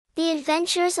The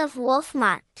Adventures of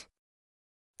Wolfmark.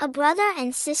 A brother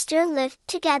and sister lived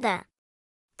together.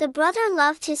 The brother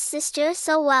loved his sister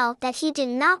so well that he did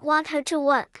not want her to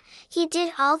work. He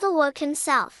did all the work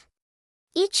himself.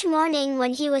 Each morning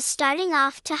when he was starting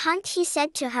off to hunt, he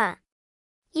said to her,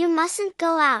 "You mustn't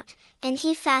go out," and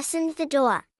he fastened the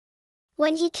door.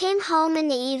 When he came home in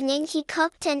the evening, he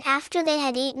cooked, and after they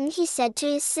had eaten, he said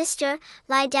to his sister,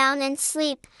 "Lie down and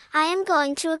sleep, I am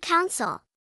going to a council."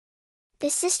 The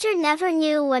sister never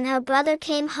knew when her brother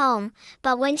came home,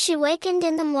 but when she wakened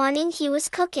in the morning, he was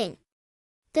cooking.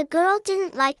 The girl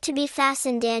didn't like to be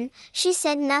fastened in. She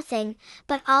said nothing,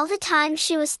 but all the time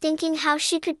she was thinking how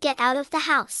she could get out of the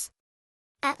house.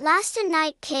 At last a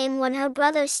night came when her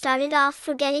brother started off,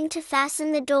 forgetting to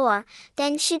fasten the door.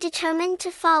 Then she determined to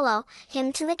follow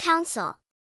him to the council.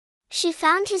 She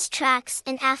found his tracks,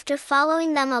 and after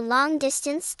following them a long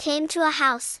distance, came to a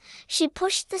house. She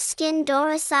pushed the skin door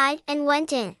aside and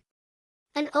went in.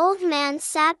 An old man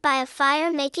sat by a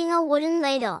fire making a wooden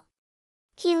ladle.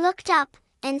 He looked up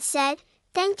and said,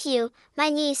 "Thank you, my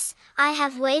niece, I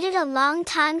have waited a long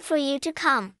time for you to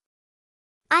come."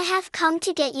 "I have come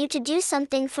to get you to do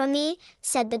something for me,"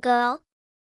 said the girl.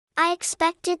 "I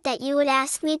expected that you would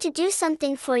ask me to do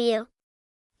something for you.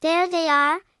 There they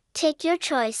are. Take your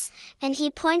choice," and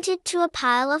he pointed to a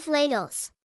pile of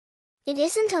ladles. "It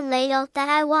isn't a ladle that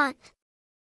I want."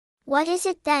 "What is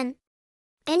it then?"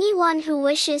 "Anyone who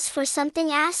wishes for something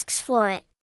asks for it."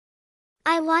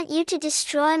 "I want you to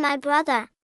destroy my brother.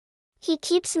 He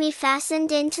keeps me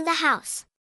fastened into the house."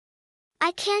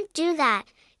 "I can't do that.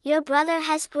 Your brother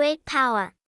has great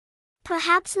power."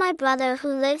 "Perhaps my brother who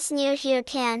lives near here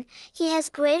can. He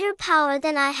has greater power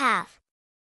than I have."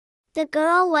 The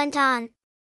girl went on.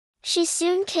 She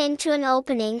soon came to an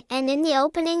opening, and in the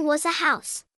opening was a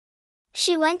house.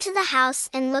 She went to the house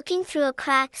and, looking through a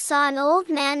crack, saw an old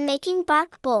man making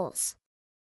bark bowls.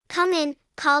 "Come in,"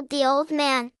 called the old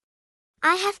man.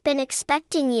 "I have been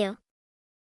expecting you."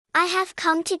 "I have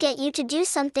come to get you to do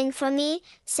something for me,"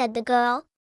 said the girl.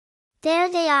 "There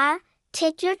they are.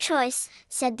 Take your choice,"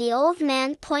 said the old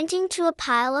man, pointing to a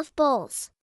pile of bowls.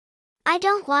 "I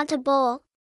don't want a bowl."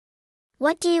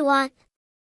 "What do you want?"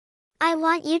 "I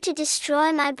want you to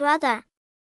destroy my brother."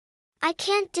 "I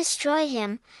can't destroy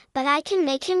him, but I can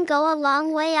make him go a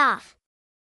long way off."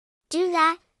 "Do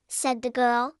that," said the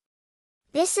girl.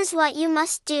 "This is what you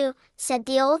must do," said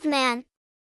the old man.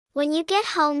 "When you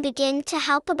get home, begin to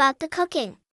help about the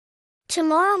cooking.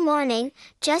 Tomorrow morning,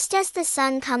 just as the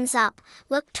sun comes up,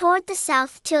 look toward the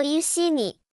south till you see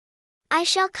me. I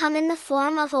shall come in the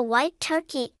form of a white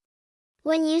turkey.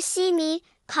 When you see me,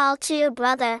 call to your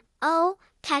brother, 'Oh,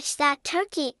 catch that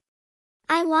turkey.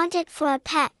 I want it for a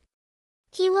pet.'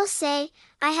 He will say,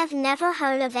 'I have never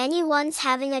heard of anyone's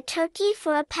having a turkey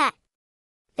for a pet.'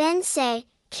 Then say,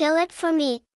 'Kill it for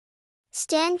me.'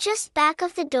 Stand just back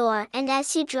of the door, and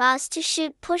as he draws to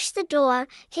shoot, push the door,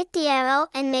 hit the arrow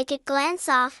and make it glance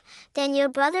off. Then your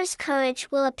brother's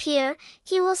courage will appear.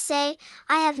 He will say,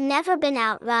 'I have never been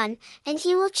outrun,' and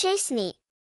he will chase me."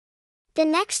 The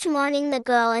next morning the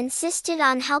girl insisted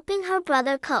on helping her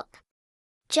brother cook.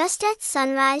 Just at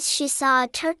sunrise she saw a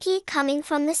turkey coming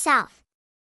from the south.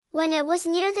 When it was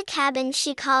near the cabin,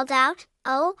 she called out,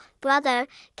 "Oh, brother,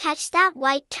 catch that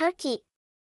white turkey.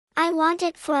 I want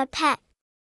it for a pet."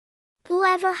 "Who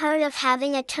ever heard of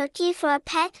having a turkey for a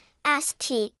pet?" asked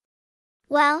he.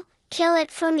 "Well, kill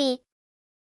it for me."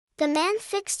 The man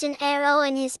fixed an arrow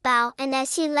in his bow, and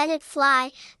as he let it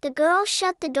fly, the girl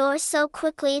shut the door so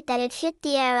quickly that it hit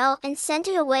the arrow and sent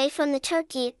it away from the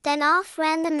turkey. Then off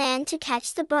ran the man to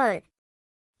catch the bird.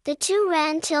 The two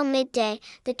ran till midday,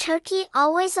 the turkey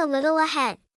always a little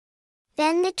ahead.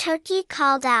 Then the turkey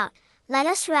called out, "Let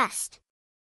us rest.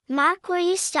 Mark where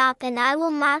you stop and I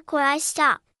will mark where I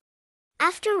stop."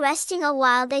 After resting a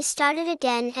while they started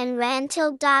again and ran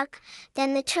till dark.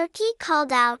 Then the turkey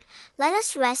called out, "Let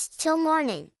us rest till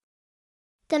morning."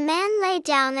 The man lay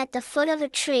down at the foot of a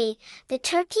tree. The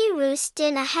turkey roosted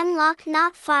in a hemlock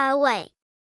not far away.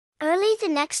 Early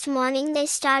the next morning they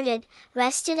started,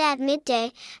 rested at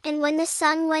midday, and when the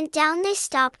sun went down they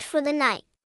stopped for the night.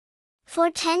 For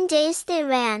 10 days they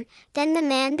ran, then the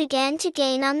man began to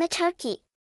gain on the turkey.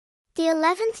 The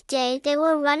 11th day they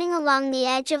were running along the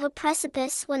edge of a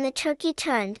precipice when the turkey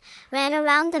turned, ran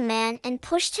around the man and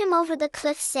pushed him over the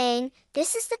cliff, saying,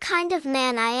 "This is the kind of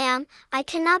man I am, I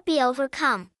cannot be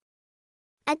overcome."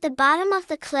 At the bottom of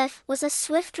the cliff was a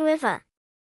swift river.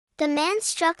 The man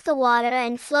struck the water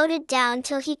and floated down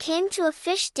till he came to a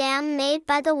fish dam made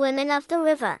by the women of the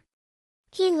river.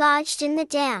 He lodged in the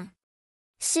dam.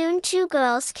 Soon 2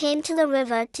 girls came to the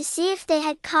river to see if they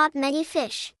had caught many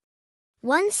fish.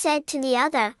 One said to the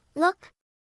other, Look!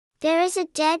 There is a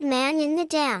dead man in the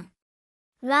dam.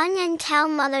 Run and tell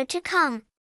mother to come.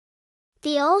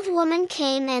 The old woman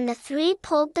came and the three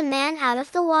pulled the man out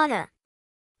of the water.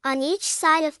 On each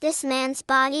side of this man's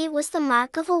body was the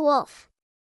mark of a wolf.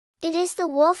 "It is the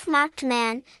wolf-marked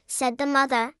man," said the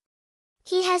mother.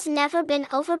 "He has never been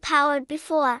overpowered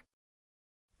before."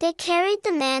 They carried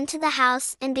the man to the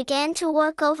house and began to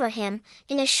work over him.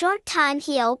 In a short time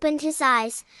he opened his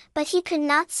eyes, but he could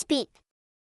not speak.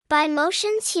 By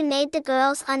motions he made the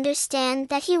girls understand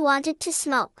that he wanted to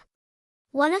smoke.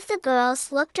 One of the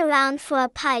girls looked around for a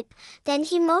pipe, then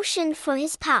he motioned for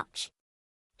his pouch.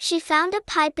 She found a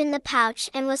pipe in the pouch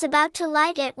and was about to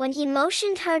light it when he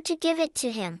motioned her to give it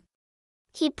to him.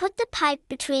 He put the pipe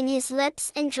between his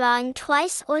lips and drawing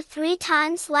twice or three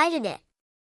times lighted it.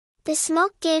 The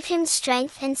smoke gave him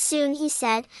strength and soon he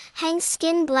said, "Hang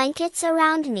skin blankets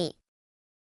around me."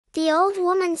 The old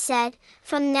woman said,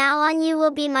 "From now on you will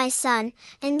be my son,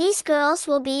 and these girls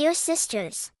will be your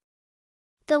sisters."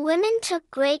 The women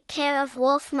took great care of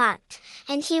Wolf-Marked,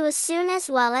 and he was soon as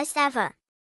well as ever.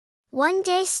 One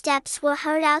day steps were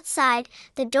heard outside,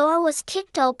 the door was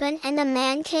kicked open and a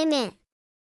man came in.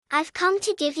 "I've come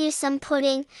to give you some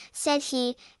pudding," said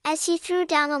he, as he threw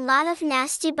down a lot of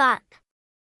nasty bark.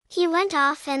 He went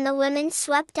off and the women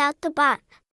swept out the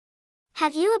bark.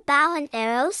 "Have you a bow and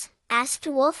arrows?" asked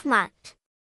Wolf-Marked.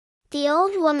 The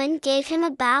old woman gave him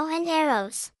a bow and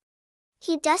arrows.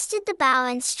 He dusted the bow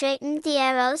and straightened the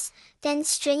arrows, then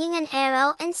stringing an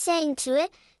arrow and saying to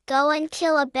it, "Go and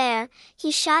kill a bear,"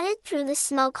 he shot it through the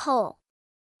smoke hole.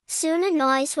 Soon a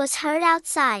noise was heard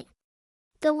outside.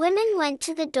 The women went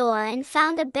to the door and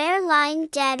found a bear lying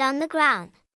dead on the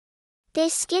ground. They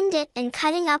skinned it and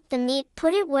cutting up the meat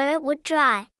put it where it would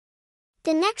dry.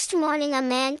 The next morning a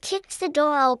man kicked the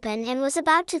door open and was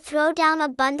about to throw down a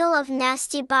bundle of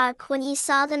nasty bark when he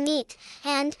saw the meat,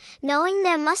 and, knowing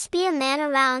there must be a man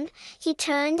around, he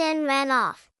turned and ran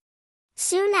off.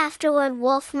 Soon afterward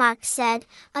Wolf-Marked said,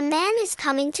 "A man is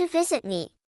coming to visit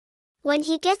me. When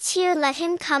he gets here let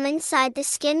him come inside the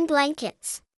skin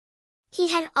blankets." He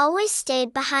had always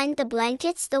stayed behind the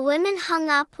blankets the women hung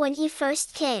up when he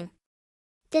first came.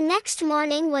 The next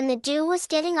morning when the dew was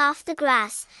getting off the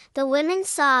grass, the women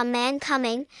saw a man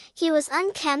coming. He was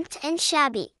unkempt and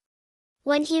shabby.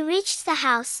 When he reached the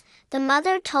house, the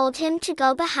mother told him to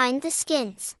go behind the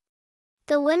skins.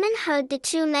 The women heard the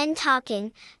two men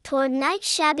talking. Toward night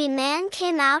shabby man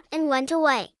came out and went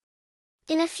away.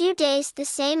 In a few days the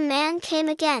same man came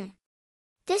again.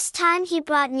 This time he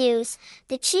brought news.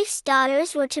 The chief's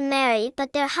daughters were to marry,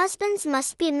 but their husbands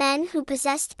must be men who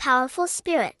possessed powerful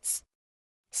spirits.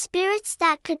 Spirits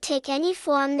that could take any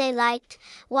form they liked,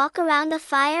 walk around a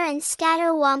fire and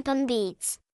scatter wampum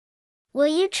beads. "Will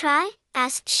you try?"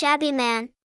 asked Shabby Man.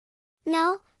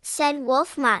 "No," said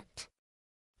Wolf-Marked.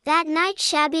 That night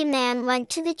Shabby Man went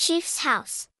to the chief's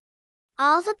house.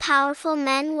 All the powerful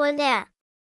men were there.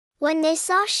 When they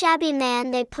saw Shabby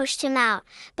Man they pushed him out,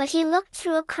 but he looked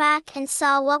through a crack and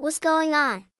saw what was going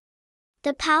on.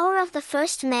 The power of the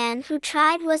first man who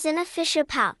tried was in a fisher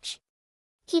pouch.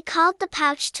 He called the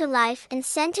pouch to life and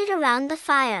sent it around the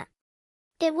fire.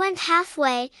 It went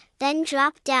halfway, then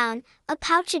dropped down, a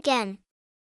pouch again.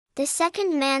 The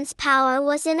second man's power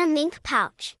was in a mink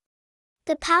pouch.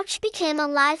 The pouch became a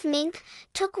live mink,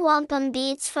 took wampum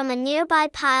beads from a nearby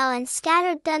pile and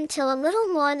scattered them till a little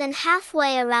more than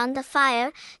halfway around the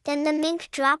fire, then the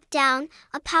mink dropped down,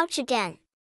 a pouch again.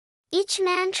 Each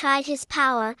man tried his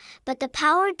power, but the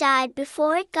power died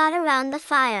before it got around the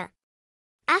fire.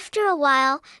 After a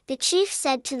while, the chief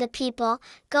said to the people,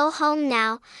 "Go home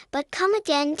now, but come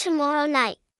again tomorrow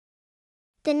night."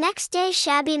 The next day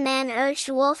Shabby Man urged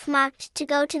Wolf-Marked to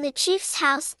go to the chief's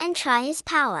house and try his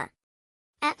power.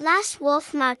 At last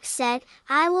Wolf-Marked said,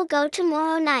 "I will go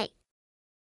tomorrow night."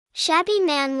 Shabby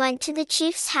Man went to the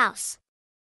chief's house.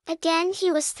 Again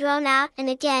he was thrown out and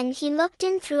again he looked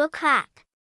in through a crack.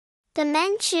 The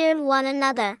men cheered one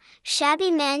another,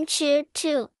 Shabby Man cheered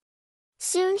too.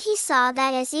 Soon he saw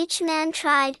that as each man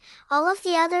tried, all of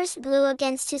the others blew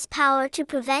against his power to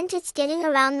prevent its getting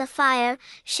around the fire.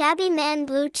 Shabby Man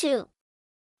blew too.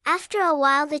 After a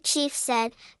while the chief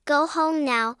said, "Go home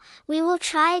now, we will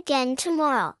try again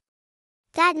tomorrow."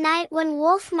 That night when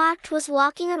Wolf-Marked was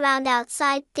walking around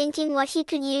outside thinking what he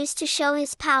could use to show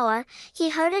his power, he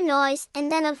heard a noise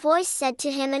and then a voice said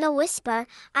to him in a whisper,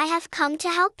 "I have come to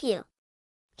help you.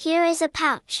 Here is a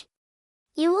pouch.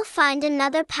 You will find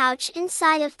another pouch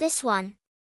inside of this one.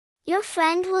 Your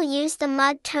friend will use the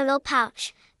mud turtle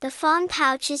pouch. The fawn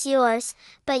pouch is yours,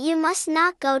 but you must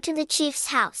not go to the chief's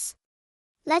house.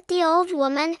 Let the old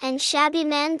woman and Shabby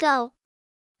Man go."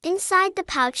 Inside the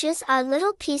pouches are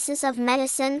little pieces of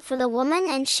medicine for the woman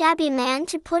and shabby man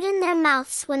to put in their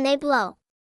mouths when they blow.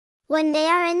 When they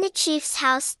are in the chief's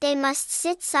house, they must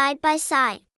sit side by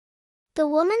side. The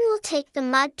woman will take the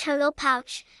mud turtle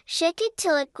pouch, shake it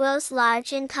till it grows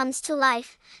large and comes to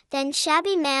life, then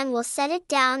shabby man will set it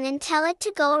down and tell it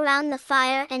to go around the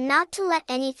fire and not to let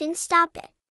anything stop it.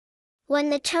 When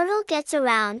the turtle gets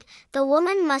around, the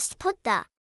woman must put the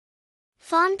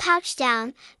fawn pouch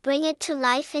down, bring it to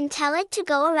life and tell it to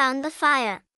go around the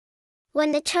fire.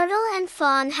 When the turtle and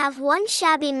fawn have one,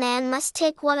 shabby man must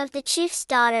take one of the chief's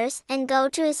daughters and go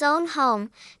to his own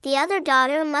home, the other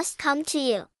daughter must come to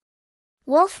you.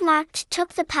 Wolfmark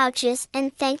took the pouches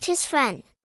and thanked his friend.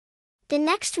 The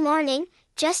next morning,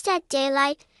 just at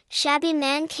daylight, shabby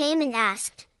man came and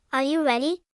asked, "Are you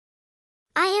ready?"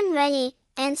 "I am ready,"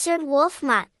 answered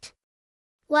Wolfmark.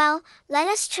 "Well, let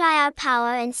us try our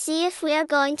power and see if we are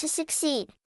going to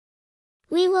succeed."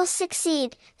 "We will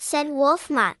succeed," said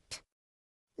Wolfmark.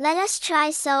 "Let us try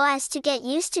so as to get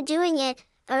used to doing it,"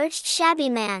 urged shabby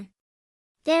man.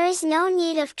 "There is no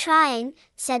need of trying,"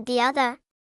 said the other.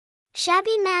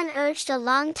 Shabby man urged a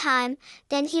long time,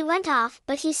 then he went off,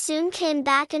 but he soon came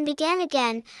back and began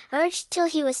again, urged till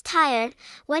he was tired,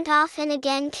 went off and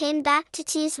again came back to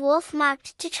tease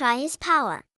Wolfmark to try his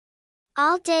power.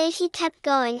 All day he kept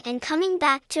going and coming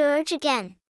back to urge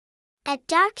again. At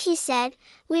dark he said,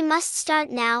 "We must start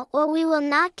now or we will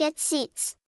not get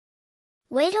seats."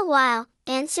 "Wait a while,"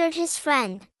 answered his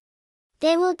friend.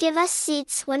 "They will give us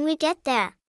seats when we get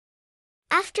there."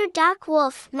 After dark,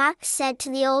 Wolfmark said to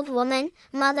the old woman,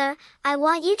 "Mother, I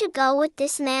want you to go with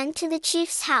this man to the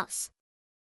chief's house."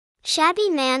 Shabby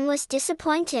man was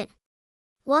disappointed.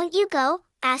 "Won't you go?"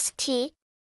 asked he.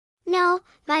 "No,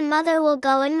 my mother will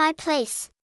go in my place."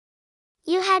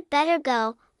 "You had better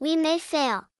go, we may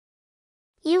fail."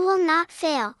 "You will not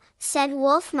fail," said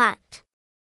Wolfmark.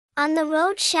 On the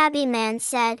road shabby man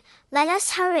said, "Let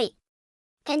us hurry."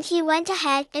 And he went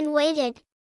ahead and waited.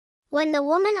 When the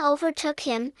woman overtook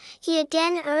him, he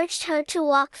again urged her to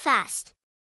walk fast.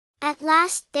 At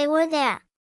last they were there.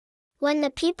 When the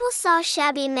people saw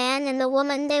shabby man and the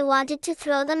woman, they wanted to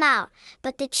throw them out,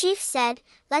 but the chief said,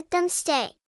 "Let them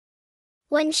stay."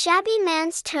 When shabby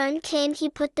man's turn came, he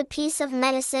put the piece of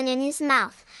medicine in his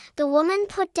mouth. The woman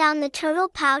put down the turtle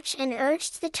pouch and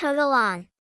urged the turtle on.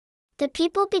 The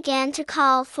people began to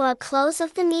call for a close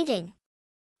of the meeting.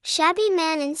 Shabby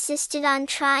man insisted on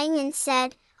trying and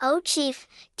said, "Oh chief,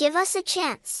 give us a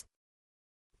chance."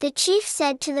 The chief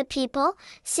said to the people,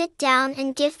 "Sit down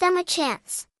and give them a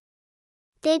chance."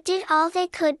 They did all they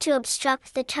could to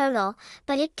obstruct the turtle,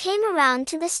 but it came around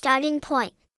to the starting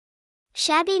point.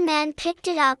 Shabby man picked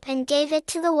it up and gave it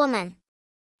to the woman.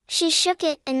 She shook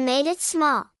it and made it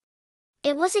small.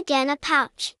 It was again a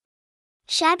pouch.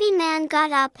 Shabby man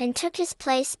got up and took his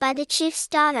place by the chief's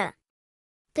daughter.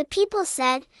 The people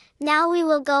said, "Now we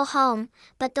will go home,"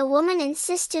 but the woman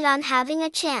insisted on having a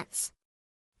chance.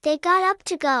 They got up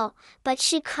to go, but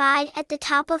she cried at the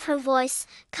top of her voice,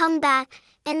 "Come back,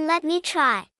 and let me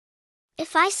try.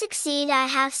 If I succeed, I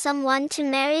have someone to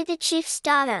marry the chief's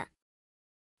daughter."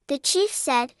 The chief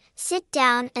said, "Sit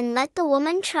down and let the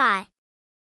woman try."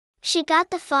 She got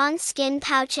the fawn skin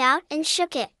pouch out and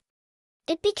shook it.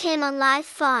 It became a live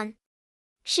fawn.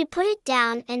 She put it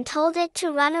down and told it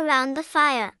to run around the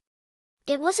fire.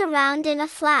 It was around in a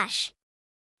flash.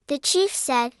 The chief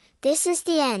said, "This is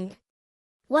the end.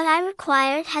 What I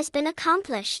required has been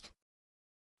accomplished."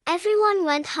 Everyone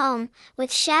went home,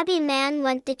 with shabby man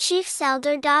went the chief's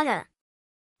elder daughter.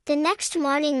 The next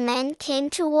morning men came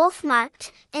to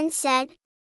Wolfmark and said,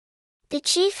 "The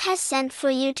chief has sent for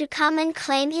you to come and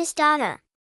claim his daughter."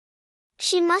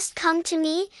 "She must come to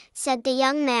me," said the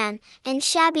young man, "and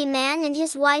shabby man and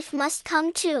his wife must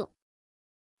come too."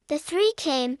 The three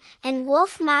came, and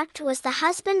Wolfmark was the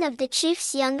husband of the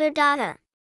chief's younger daughter.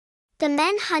 The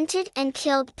men hunted and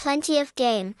killed plenty of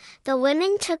game, the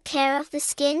women took care of the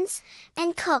skins,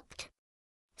 and cooked.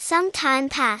 Some time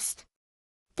passed.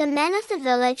 The men of the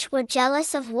village were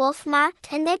jealous of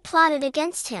Wolfmark and they plotted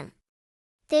against him.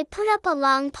 They put up a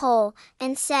long pole,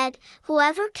 and said,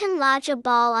 "Whoever can lodge a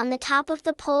ball on the top of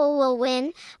the pole will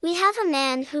win. We have a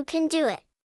man who can do it.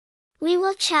 We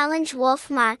will challenge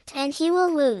Wolfmark and he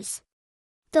will lose.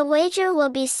 The wager will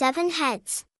be 7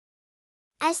 heads."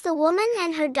 As the woman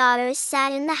and her daughters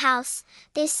sat in the house,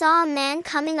 they saw a man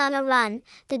coming on a run.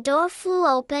 The door flew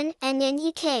open and in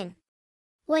he came.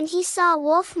 When he saw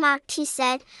Wolfmark, he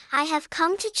said, "I have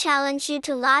come to challenge you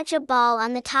to lodge a ball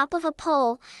on the top of a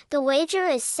pole. The wager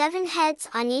is 7 heads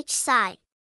on each side."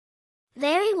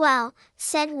 "Very well,"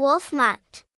 said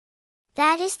Wolfmark.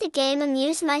 "That is the game I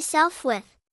amuse myself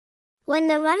with." When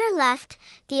the runner left,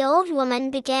 the old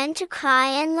woman began to cry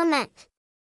and lament.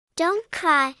 "Don't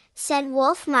cry," said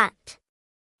Wolf Mart.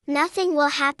 "Nothing will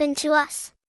happen to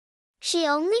us." She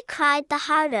only cried the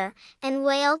harder, and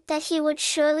wailed that he would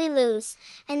surely lose,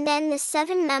 and then the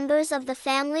 7 members of the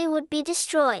family would be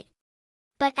destroyed.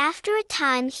 But after a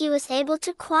time he was able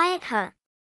to quiet her.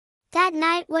 That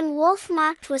night when Wolf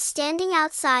Mart was standing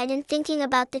outside and thinking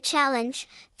about the challenge,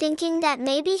 thinking that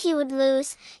maybe he would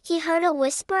lose, he heard a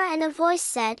whisper and a voice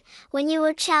said, "When you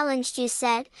were challenged you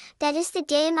said, 'That is the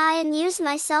game I amuse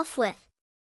myself with.'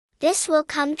 This will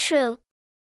come true.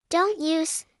 Don't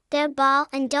use their ball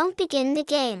and don't begin the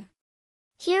game.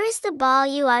 Here is the ball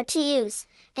you are to use,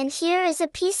 and here is a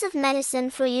piece of medicine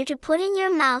for you to put in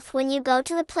your mouth when you go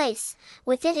to the place.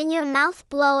 With it in your mouth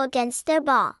blow against their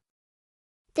ball."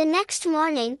 The next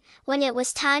morning, when it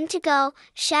was time to go,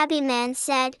 Shabby Man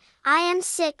said, "I am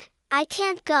sick, I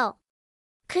can't go."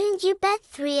 "Couldn't you bet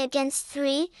 3 against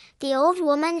 3, the old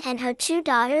woman and her 2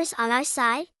 daughters on our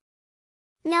side?"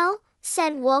 "No,"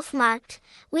 said Wolf Mart,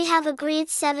 "we have agreed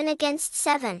 7 against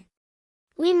 7.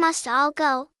 We must all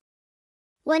go."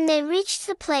 When they reached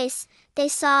the place, they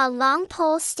saw a long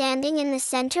pole standing in the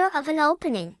center of an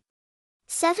opening.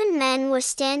 7 men were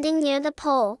standing near the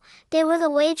pole. They were the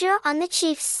wager on the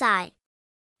chief's side.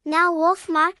 Now Wolf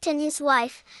Mart and his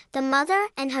wife, the mother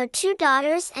and her 2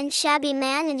 daughters and Shabby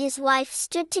Man and his wife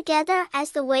stood together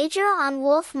as the wager on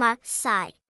Wolf Mart's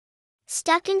side.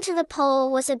 Stuck into the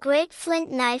pole was a great flint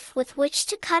knife with which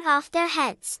to cut off their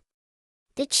heads.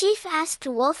 The chief asked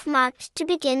Wolf Mart to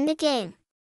begin the game.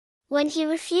 When he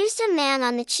refused, a man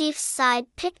on the chief's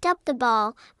side picked up the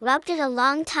ball, rubbed it a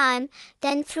long time,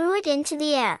 then threw it into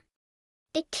the air.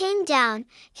 It came down,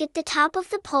 hit the top of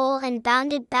the pole and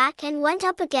bounded back and went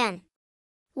up again.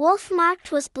 Wolf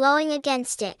Mart was blowing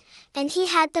against it, and he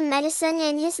had the medicine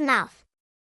in his mouth.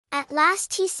 At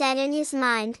last he said in his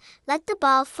mind, "Let the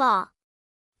ball fall."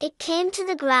 It came to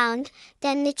the ground,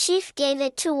 then the chief gave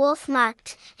it to Wolf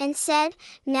Mart, and said,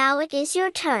 "Now it is your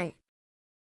turn."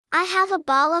 "I have a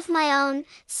ball of my own,"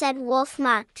 said Wolf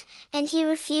Mart, and he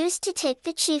refused to take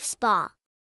the chief's ball.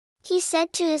 He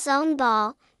said to his own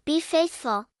ball, "Be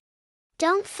faithful.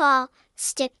 Don't fall,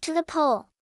 stick to the pole."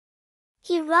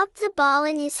 He rubbed the ball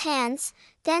in his hands,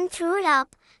 then threw it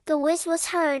up, the whiz was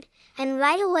heard, and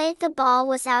right away the ball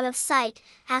was out of sight.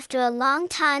 After a long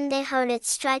time they heard it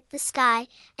strike the sky,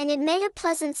 and it made a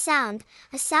pleasant sound,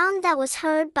 a sound that was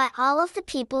heard by all of the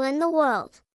people in the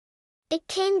world. It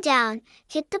came down,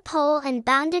 hit the pole and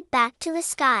bounded back to the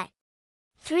sky.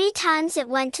 3 times it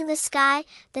went to the sky,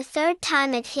 the 3rd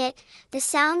time it hit, the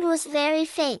sound was very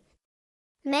faint.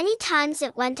 Many times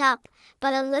it went up,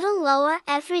 but a little lower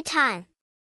every time.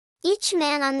 Each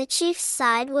man on the chief's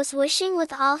side was wishing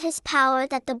with all his power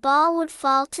that the ball would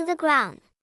fall to the ground.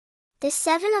 The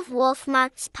 7 of Wolf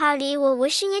Mart's party were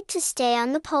wishing it to stay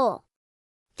on the pole.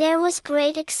 There was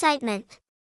great excitement.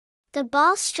 The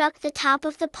ball struck the top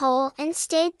of the pole and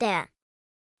stayed there.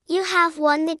 "You have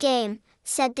won the game,"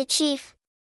 said the chief.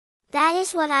 "That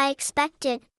is what I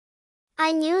expected."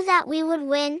 "I knew that we would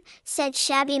win," said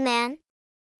Shabby Man.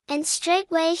 And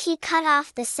straightway he cut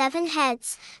off the 7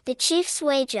 heads, the chief's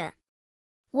wager.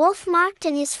 Wolf Mart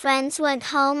and his friends went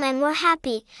home and were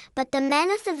happy, but the men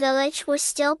of the village were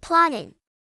still plotting.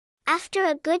 After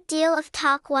a good deal of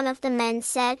talk, one of the men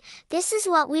said, "This is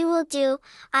what we will do.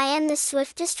 I am the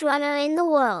swiftest runner in the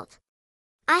world.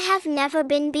 I have never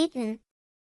been beaten.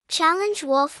 Challenge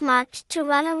Wolf Mart to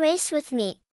run a race with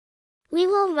me. We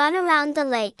will run around the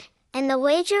lake, and the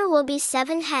wager will be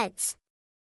 7 heads."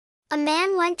 A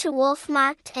man went to Wolf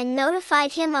Mart and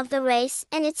notified him of the race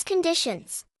and its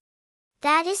conditions.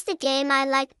 "That is the game I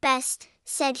like best,"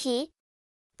 said he.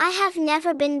 "I have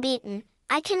never been beaten.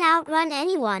 I can outrun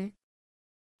anyone."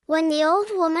 When the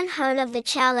old woman heard of the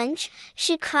challenge,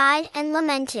 she cried and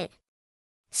lamented.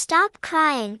 "Stop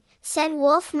crying," said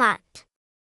Wolf Mart.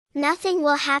 "Nothing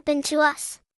will happen to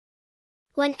us."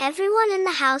 When everyone in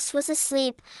the house was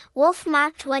asleep, Wolf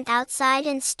Mart went outside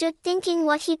and stood thinking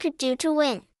what he could do to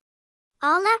win.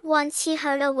 All at once he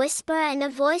heard a whisper and a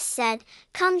voice said,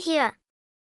 "Come here."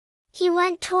 He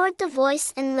went toward the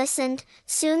voice and listened.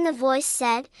 Soon the voice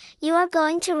said, "You are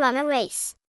going to run a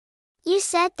race. You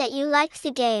said that you liked the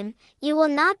game. You will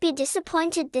not be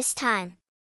disappointed this time.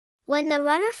 When the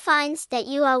runner finds that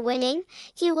you are winning,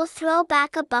 he will throw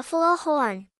back a buffalo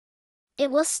horn.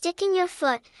 It will stick in your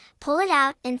foot, pull it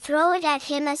out and throw it at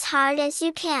him as hard as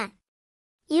you can.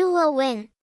 You will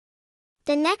win."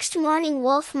 The next morning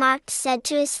Wolf Mart said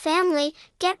to his family,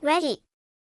 "Get ready."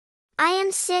 "I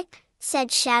am sick,"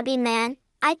 said Shabby Man.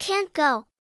 "I can't go."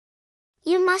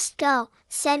 "You must go,"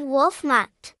 said Wolf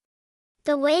Mart.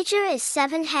 The wager is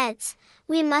 7 heads,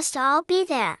 we must all be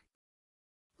there.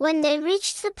 When they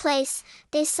reached the place,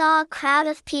 they saw a crowd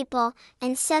of people,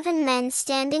 and 7 men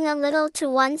standing a little to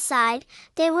one side.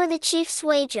 They were the chief's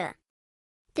wager.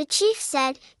 The chief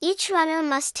said, each runner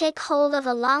must take hold of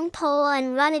a long pole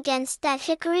and run against that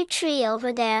hickory tree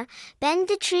over there, bend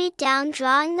the tree down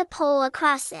drawing the pole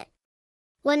across it.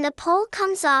 When the pole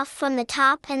comes off from the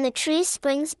top and the tree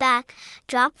springs back,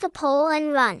 drop the pole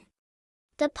and run.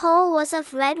 The pole was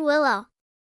of red willow.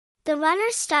 The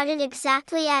runners started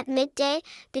exactly at midday,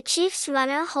 the chief's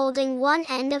runner holding one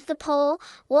end of the pole,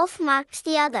 Wolf marked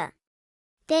the other.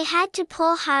 They had to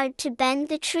pull hard to bend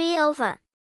the tree over.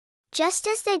 Just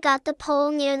as they got the pole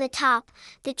near the top,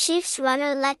 the chief's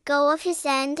runner let go of his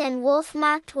end and Wolf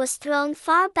marked was thrown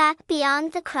far back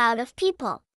beyond the crowd of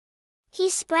people. He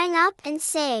sprang up and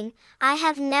saying, I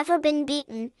have never been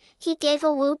beaten, he gave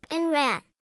a whoop and ran.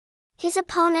 His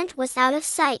opponent was out of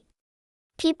sight.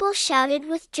 People shouted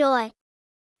with joy.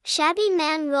 Shabby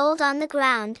Man rolled on the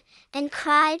ground, and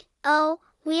cried, Oh,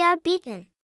 we are beaten!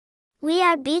 We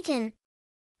are beaten!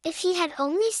 If he had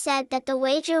only said that the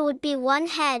wager would be 1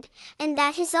 head, and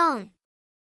that his own.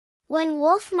 When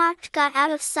Wolf marked got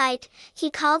out of sight, he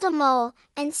called a mole,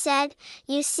 and said,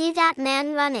 You see that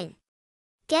man running?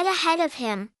 Get ahead of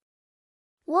him!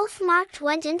 Wolf marked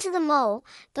went into the mole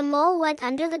went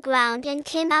under the ground and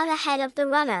came out ahead of the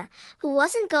runner, who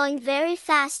wasn't going very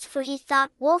fast for he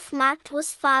thought Wolf marked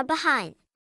was far behind.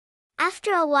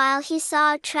 After a while he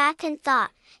saw a track and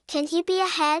thought, can he be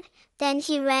ahead? Then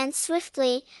he ran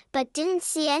swiftly, but didn't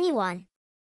see anyone.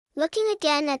 Looking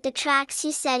again at the tracks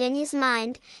he said in his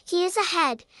mind, he is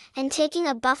ahead, and taking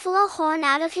a buffalo horn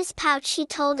out of his pouch he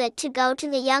told it to go to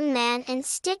the young man and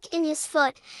stick in his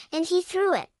foot, and he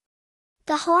threw it.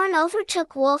 The horn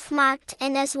overtook Wolf marked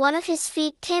and as one of his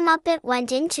feet came up it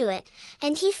went into it,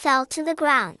 and he fell to the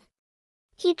ground.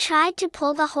 He tried to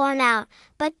pull the horn out,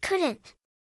 but couldn't.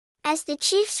 As the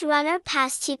chief's runner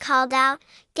passed he called out,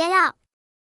 Get up!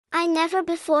 I never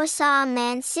before saw a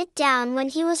man sit down when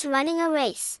he was running a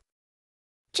race.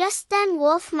 Just then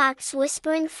Wolf mark's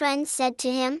whispering friend said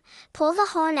to him, Pull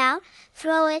the horn out,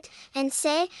 throw it, and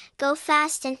say, Go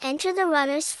fast and enter the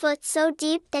runner's foot so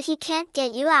deep that he can't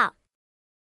get you out.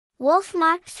 Wolf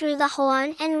marked threw the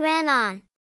horn and ran on.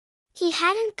 He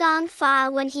hadn't gone far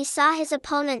when he saw his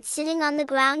opponent sitting on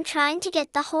the ground trying to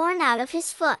get the horn out of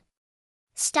his foot.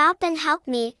 Stop and help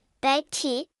me, begged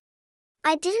he.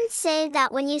 I didn't say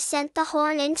that when you sent the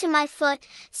horn into my foot,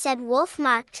 said Wolf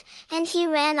marked, and he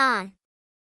ran on.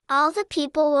 All the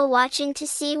people were watching to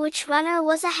see which runner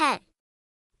was ahead.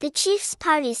 The chief's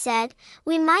party said,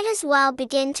 We might as well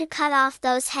begin to cut off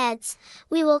those heads.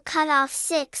 We will cut off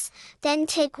 6, then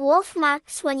take Wolf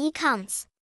mark's when he comes.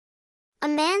 A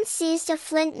man seized a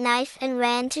flint knife and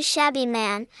ran to Shabby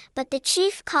Man, but the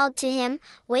chief called to him,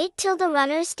 Wait till the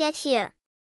runners get here.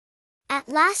 At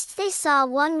last they saw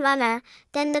one runner,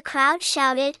 then the crowd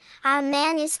shouted, Our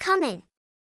man is coming!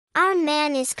 Our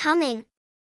man is coming!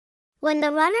 When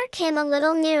the runner came a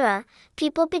little nearer,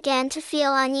 people began to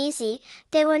feel uneasy.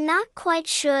 They were not quite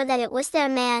sure that it was their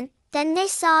man, then they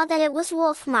saw that it was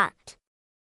Wolf marked.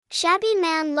 Shabby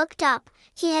Man looked up.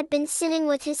 He had been sitting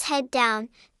with his head down,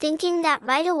 thinking that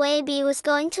right away he was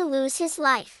going to lose his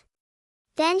life.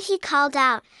 Then he called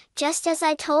out, Just as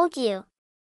I told you.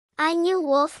 I knew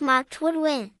Wolf marked would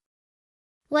win.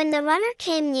 When the runner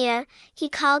came near, he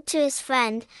called to his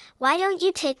friend, Why don't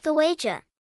you take the wager?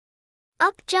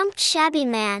 Up jumped Shabby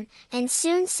Man, and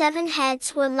soon 7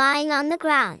 heads were lying on the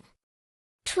ground.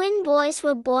 Twin boys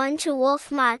were born to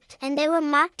Wolf marked and they were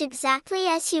marked exactly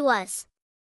as he was.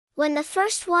 When the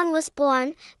first one was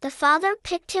born, the father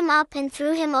picked him up and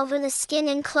threw him over the skin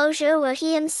enclosure where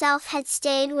he himself had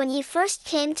stayed when he first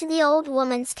came to the old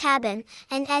woman's cabin,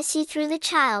 and as he threw the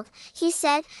child, he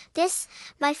said, This,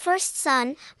 my first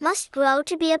son, must grow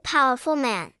to be a powerful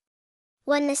man.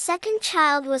 When the second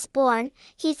child was born,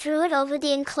 he threw it over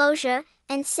the enclosure,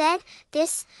 and said,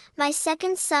 This, my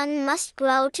second son must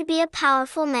grow to be a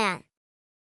powerful man.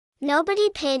 Nobody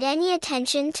paid any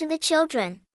attention to the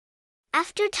children.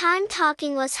 After time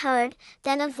talking was heard,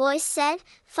 then a voice said,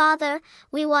 Father,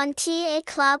 we want a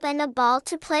club and a ball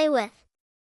to play with.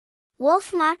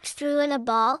 Wolf marked threw in a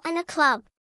ball and a club.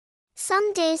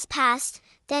 Some days passed,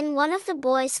 then one of the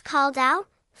boys called out,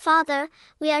 Father,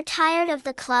 we are tired of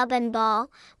the club and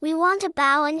ball, we want a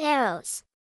bow and arrows.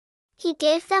 He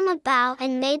gave them a bow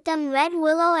and made them red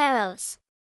willow arrows.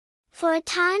 For a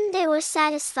time they were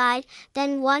satisfied,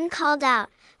 then one called out,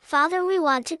 Father, we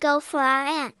want to go for our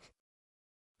aunt.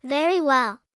 Very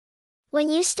well. When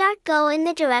you start, go in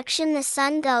the direction the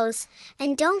sun goes,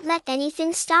 and don't let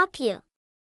anything stop you.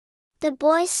 The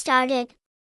boys started,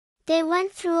 They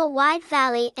went through a wide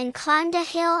valley and climbed a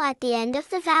hill at the end of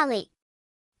the valley.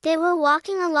 They were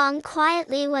walking along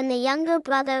quietly when the younger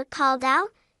brother called out,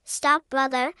 "Stop,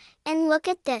 brother, and look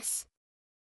at this."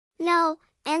 "No,"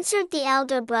 answered the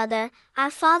elder brother,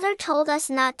 "our father told us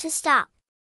not to stop."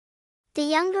 The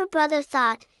younger brother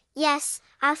thought, "Yes,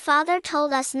 our father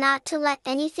told us not to let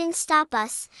anything stop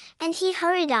us," and he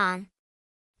hurried on.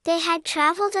 They had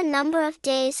traveled a number of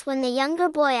days when the younger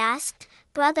boy asked,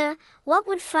 "Brother, what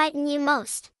would frighten you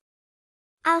most?"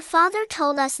 "Our father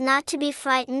told us not to be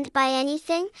frightened by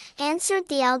anything," answered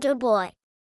the elder boy.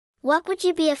 "What would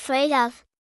you be afraid of?"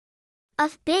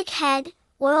 "Of Big Head,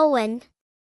 Whirlwind."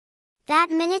 That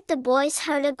minute the boys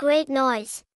heard a great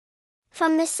noise.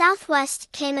 From the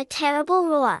southwest came a terrible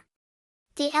roar.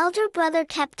 The elder brother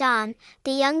kept on,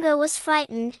 the younger was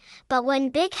frightened, but when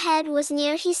Big Head was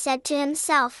near he said to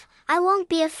himself, "I won't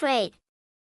be afraid."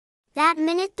 That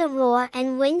minute the roar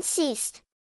and wind ceased.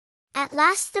 At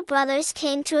last the brothers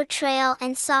came to a trail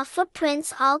and saw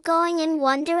footprints all going in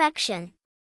one direction.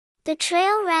 The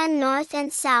trail ran north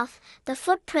and south, the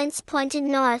footprints pointed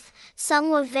north,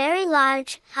 some were very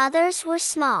large, others were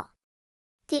small.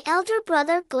 The elder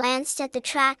brother glanced at the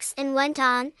tracks and went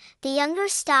on, the younger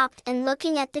stopped and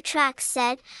looking at the tracks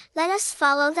said, "Let us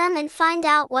follow them and find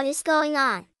out what is going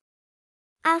on."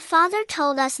 "Our father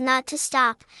told us not to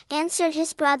stop," answered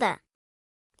his brother.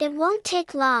 "It won't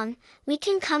take long, we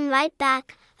can come right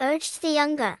back," urged the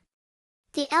younger.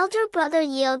 The elder brother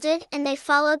yielded and they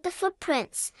followed the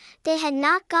footprints. They had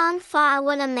not gone far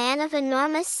when a man of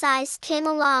enormous size came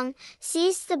along,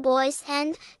 seized the boys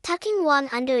and, tucking one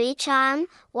under each arm,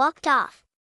 walked off.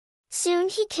 Soon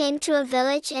he came to a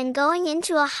village and going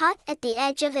into a hut at the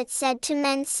edge of it said to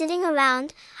men sitting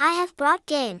around, "I have brought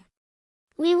game.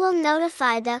 We will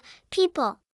notify the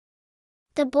people."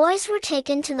 The boys were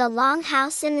taken to the long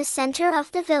house in the center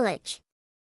of the village.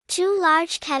 2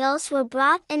 large kettles were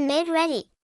brought and made ready.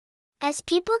 As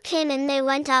people came in they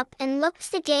went up and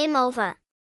looked the game over.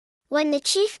 When the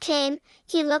chief came,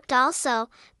 he looked also,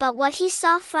 but what he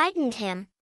saw frightened him.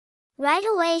 Right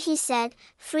away he said,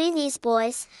 "Free these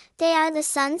boys, they are the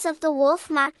sons of the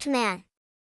wolf-marked man.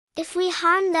 If we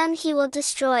harm them he will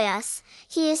destroy us,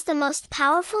 he is the most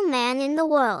powerful man in the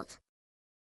world."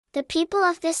 The people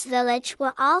of this village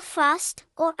were all frost,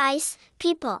 or ice,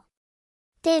 people.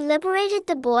 They liberated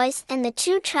the boys and the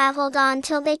 2 traveled on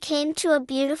till they came to a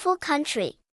beautiful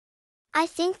country. "I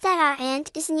think that our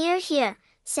aunt is near here,"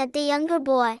 said the younger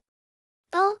boy.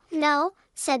 "Oh, no,"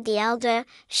 said the elder,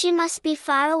 "she must be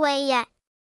far away yet."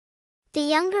 The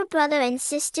younger brother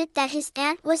insisted that his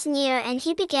aunt was near and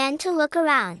he began to look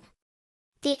around.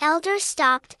 The elder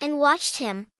stopped and watched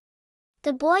him.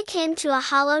 The boy came to a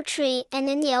hollow tree and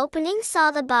in the opening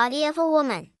saw the body of a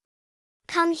woman.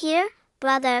 "Come here,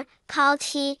 brother," called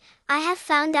he, "I have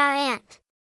found our aunt."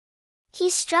 He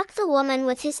struck the woman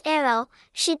with his arrow,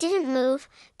 she didn't move,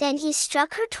 then he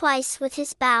struck her twice with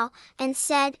his bow, and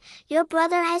said, "Your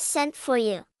brother has sent for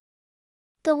you."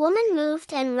 The woman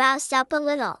moved and roused up a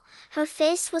little, her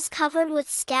face was covered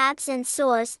with scabs and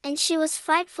sores and she was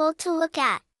frightful to look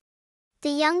at. The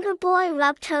younger boy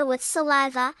rubbed her with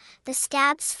saliva, the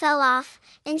scabs fell off,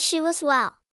 and she was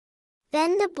well.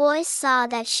 Then the boys saw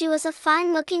that she was a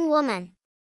fine-looking woman.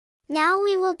 "Now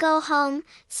we will go home,"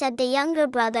 said the younger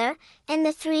brother, and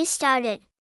the 3 started.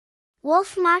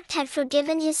 Wolf-marked had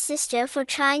forgiven his sister for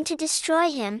trying to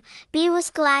destroy him, Bee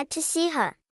was glad to see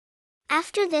her.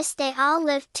 After this they all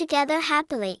lived together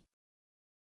happily.